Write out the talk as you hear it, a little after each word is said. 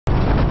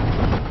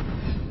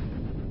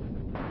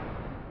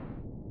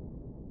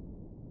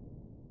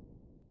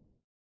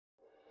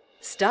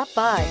Stop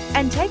by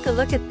and take a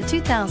look at the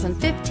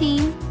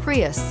 2015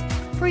 Prius.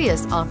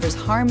 Prius offers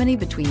harmony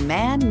between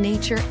man,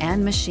 nature,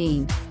 and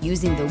machine.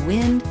 Using the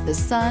wind, the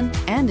sun,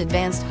 and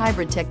advanced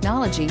hybrid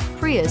technology,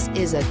 Prius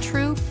is a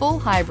true full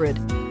hybrid.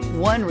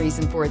 One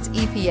reason for its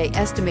EPA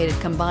estimated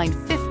combined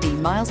 50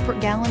 miles per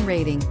gallon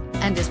rating,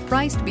 and is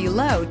priced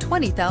below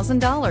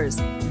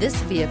 $20,000. This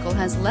vehicle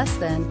has less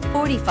than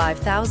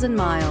 45,000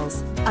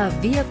 miles. A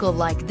vehicle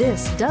like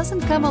this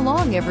doesn't come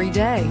along every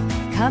day.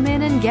 Come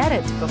in and get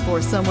it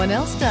before someone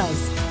else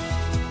does.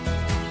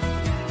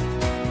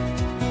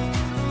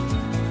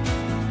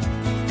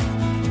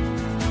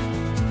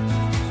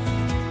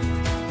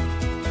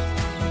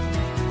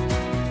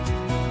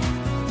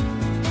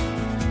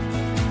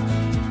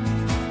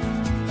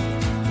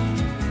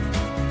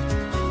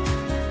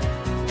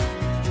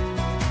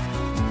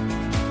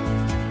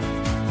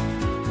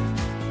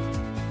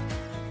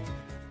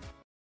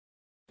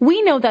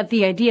 We know that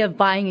the idea of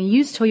buying a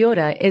used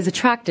Toyota is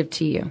attractive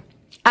to you.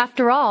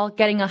 After all,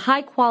 getting a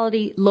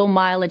high-quality,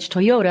 low-mileage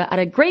Toyota at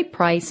a great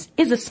price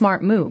is a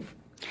smart move.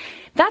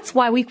 That's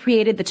why we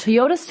created the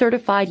Toyota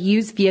Certified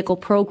Used Vehicle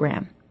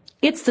Program.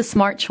 It's the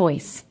smart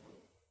choice.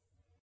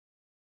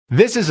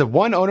 This is a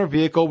one-owner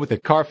vehicle with a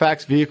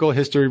Carfax Vehicle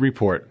History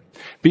Report.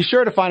 Be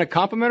sure to find a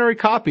complimentary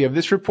copy of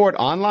this report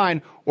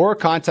online or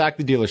contact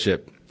the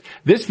dealership.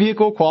 This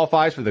vehicle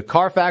qualifies for the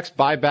Carfax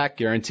Buyback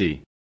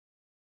Guarantee.